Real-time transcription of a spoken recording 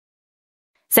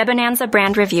Zebonanza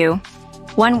Brand Review.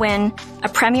 OneWin, a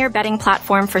premier betting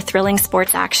platform for thrilling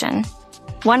sports action.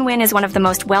 OneWin is one of the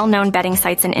most well-known betting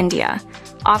sites in India,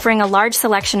 offering a large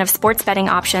selection of sports betting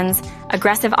options,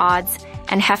 aggressive odds,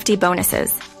 and hefty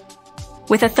bonuses.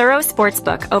 With a thorough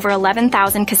sportsbook, over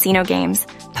 11,000 casino games,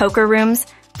 poker rooms,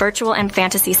 virtual and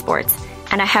fantasy sports,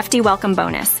 and a hefty welcome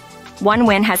bonus,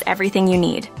 OneWin has everything you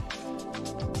need.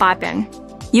 Bopin.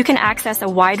 You can access a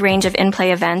wide range of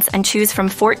in-play events and choose from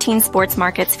 14 sports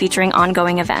markets featuring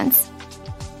ongoing events.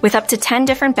 With up to 10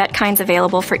 different bet kinds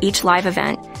available for each live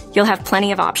event, you'll have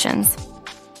plenty of options.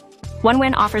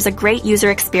 OneWin offers a great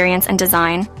user experience and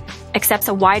design, accepts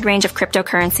a wide range of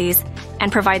cryptocurrencies,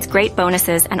 and provides great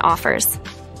bonuses and offers.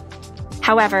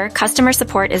 However, customer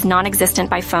support is non-existent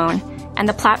by phone, and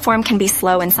the platform can be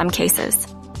slow in some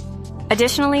cases.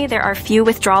 Additionally, there are few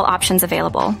withdrawal options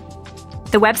available.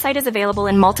 The website is available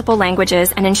in multiple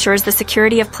languages and ensures the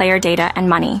security of player data and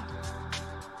money.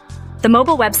 The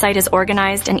mobile website is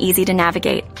organized and easy to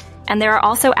navigate, and there are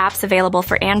also apps available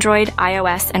for Android,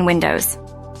 iOS, and Windows.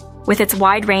 With its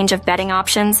wide range of betting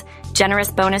options, generous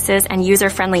bonuses, and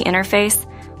user-friendly interface,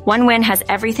 OneWin has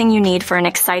everything you need for an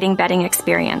exciting betting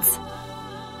experience.